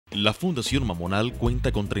La Fundación Mamonal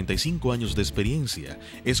cuenta con 35 años de experiencia.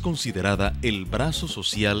 Es considerada el brazo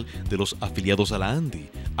social de los afiliados a la ANDI,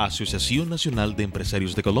 Asociación Nacional de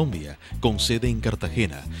Empresarios de Colombia, con sede en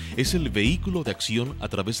Cartagena. Es el vehículo de acción a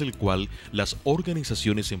través del cual las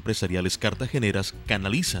organizaciones empresariales cartageneras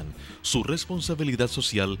canalizan su responsabilidad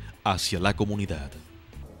social hacia la comunidad.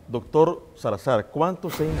 Doctor Salazar, ¿cuánto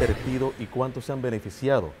se ha invertido y cuánto se han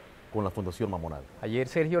beneficiado con la Fundación Mamonal? Ayer,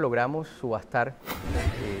 Sergio, logramos subastar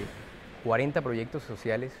 40 proyectos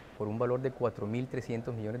sociales por un valor de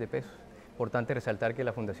 4.300 millones de pesos. Importante resaltar que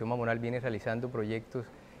la Fundación Mamonal viene realizando proyectos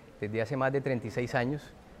desde hace más de 36 años.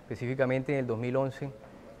 Específicamente en el 2011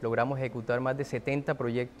 logramos ejecutar más de 70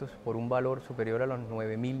 proyectos por un valor superior a los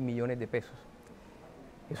 9.000 millones de pesos.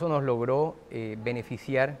 Eso nos logró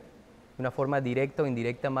beneficiar de una forma directa o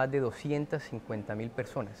indirecta más de 250.000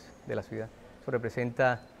 personas de la ciudad. Eso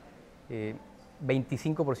representa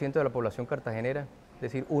 25% de la población cartagenera, es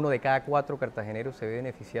decir, 1 de cada 4 cartageneros se ve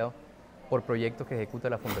beneficiado por proyectos que ejecuta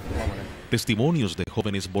la Fundación Mamonal. Testimonios de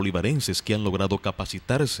jóvenes bolivarenses que han logrado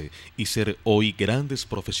capacitarse y ser hoy grandes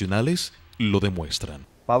profesionales lo demuestran.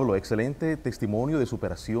 Pablo, excelente testimonio de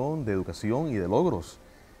superación, de educación y de logros.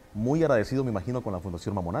 Muy agradecido, me imagino, con la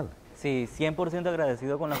Fundación Mamonal. Sí, 100%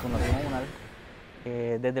 agradecido con la Fundación Mamonal.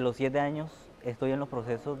 Desde los 7 años estoy en los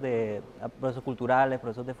procesos culturales,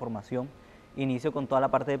 procesos de formación. Inicio con toda la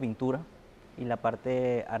parte de pintura y la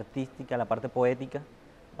parte artística, la parte poética.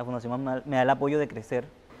 La Fundación Mamonal me da el apoyo de crecer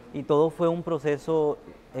y todo fue un proceso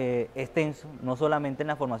extenso, no solamente en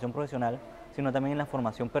la formación profesional, sino también en la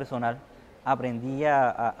formación personal. Aprendí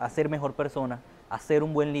a ser mejor persona, a ser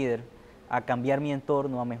un buen líder, a cambiar mi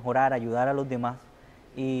entorno, a mejorar, a ayudar a los demás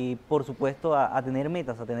y por supuesto a tener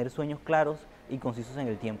metas, a tener sueños claros y concisos en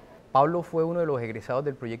el tiempo. Pablo fue uno de los egresados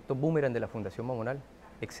del proyecto Boomerang de la Fundación Mamonal.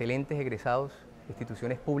 Excelentes egresados de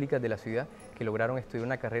instituciones públicas de la ciudad que lograron estudiar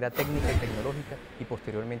una carrera técnica y tecnológica y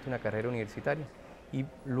posteriormente una carrera universitaria. Y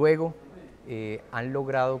luego han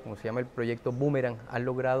logrado, como se llama el proyecto Boomerang, han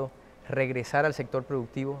logrado regresar al sector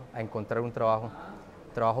productivo a encontrar un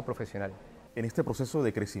trabajo profesional. En este proceso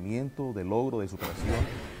de crecimiento, de logro, de superación,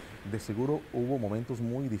 de seguro hubo momentos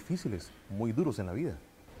muy difíciles, muy duros en la vida.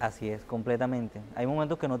 Así es, completamente. Hay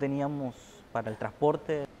momentos que no teníamos para el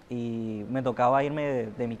transporte y me tocaba irme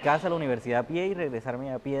de mi casa a la universidad a pie y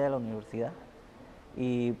regresarme a pie de la universidad.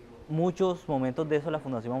 Y muchos momentos de eso la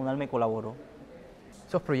Fundación Mamonal me colaboró.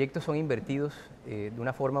 Esos proyectos son invertidos de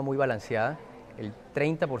una forma muy balanceada. El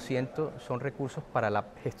 30% son recursos para la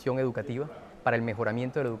gestión educativa, para el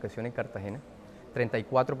mejoramiento de la educación en Cartagena,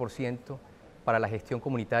 34% para la gestión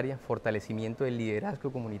comunitaria, fortalecimiento del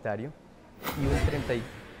liderazgo comunitario y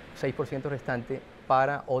un 36% restante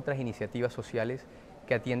para otras iniciativas sociales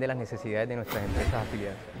que atienden las necesidades de nuestras empresas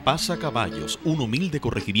afiliadas. Pasacaballos, un humilde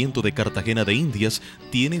corregimiento de Cartagena de Indias,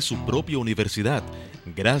 tiene su propia universidad,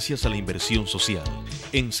 gracias a la inversión social.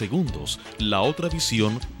 En segundos, la otra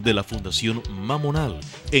visión de la Fundación Mamonal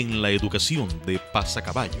en la educación de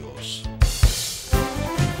Pasacaballos.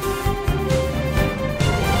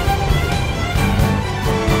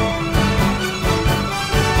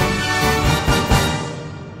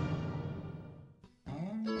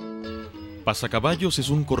 Pasacaballos es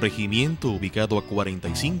un corregimiento ubicado a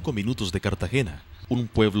 45 minutos de Cartagena, un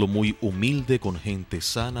pueblo muy humilde con gente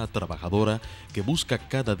sana, trabajadora, que busca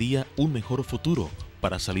cada día un mejor futuro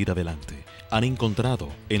para salir adelante. Han encontrado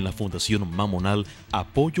en la Fundación Mamonal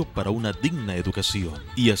apoyo para una digna educación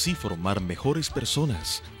y así formar mejores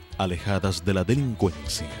personas alejadas de la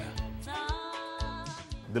delincuencia.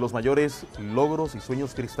 De los mayores logros y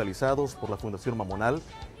sueños cristalizados por la Fundación Mamonal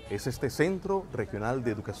es este Centro Regional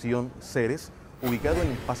de Educación Ceres, ubicado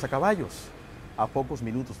en Pasacaballos, a pocos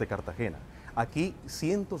minutos de Cartagena. Aquí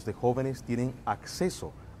cientos de jóvenes tienen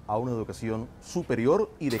acceso a una educación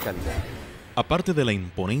superior y de calidad. Aparte de la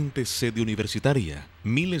imponente sede universitaria,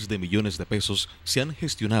 miles de millones de pesos se han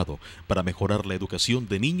gestionado para mejorar la educación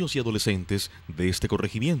de niños y adolescentes de este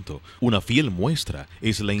corregimiento. Una fiel muestra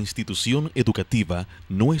es la institución educativa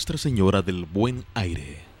Nuestra Señora del Buen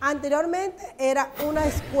Aire. Anteriormente era una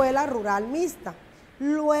escuela rural mixta.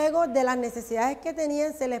 Luego de las necesidades que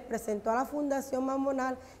tenían, se les presentó a la Fundación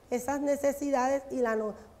Mamonal esas necesidades y la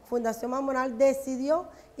Fundación Mamonal decidió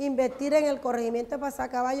invertir en el corregimiento de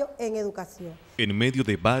Pasacaballos en educación. En medio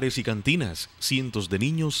de bares y cantinas, cientos de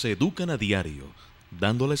niños se educan a diario,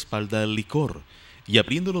 dando la espalda al licor y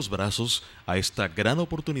abriendo los brazos a esta gran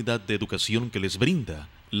oportunidad de educación que les brinda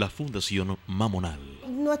la Fundación Mamonal.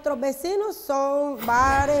 Nuestros vecinos son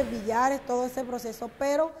bares, billares, todo ese proceso,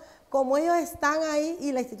 pero como ellos están ahí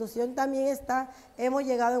y la institución también está, hemos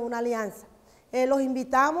llegado en una alianza. Los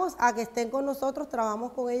invitamos a que estén con nosotros,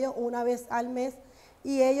 trabajamos con ellos una vez al mes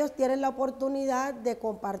y ellos tienen la oportunidad de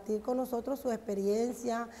compartir con nosotros su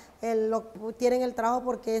experiencia, tienen el trabajo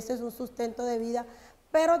porque ese es un sustento de vida,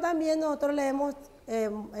 pero también nosotros les hemos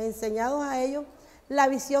enseñado a ellos la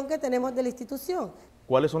visión que tenemos de la institución.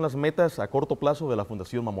 ¿Cuáles son las metas a corto plazo de la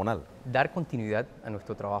Fundación Mamonal? Dar continuidad a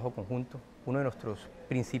nuestro trabajo conjunto. Uno de nuestros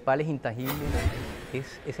principales intangibles es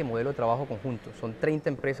ese modelo de trabajo conjunto. Son 30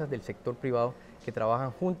 empresas del sector privado que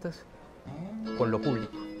trabajan juntas con lo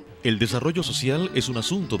público. El desarrollo social es un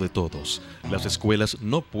asunto de todos. Las escuelas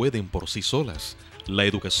no pueden por sí solas. La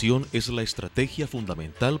educación es la estrategia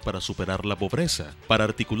fundamental para superar la pobreza, para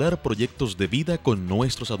articular proyectos de vida con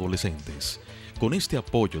nuestros adolescentes. Con este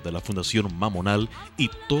apoyo de la Fundación Mamonal y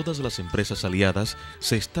todas las empresas aliadas,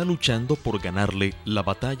 se está luchando por ganarle la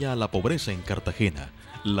batalla a la pobreza en Cartagena.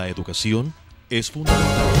 La educación es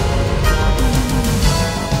fundamental.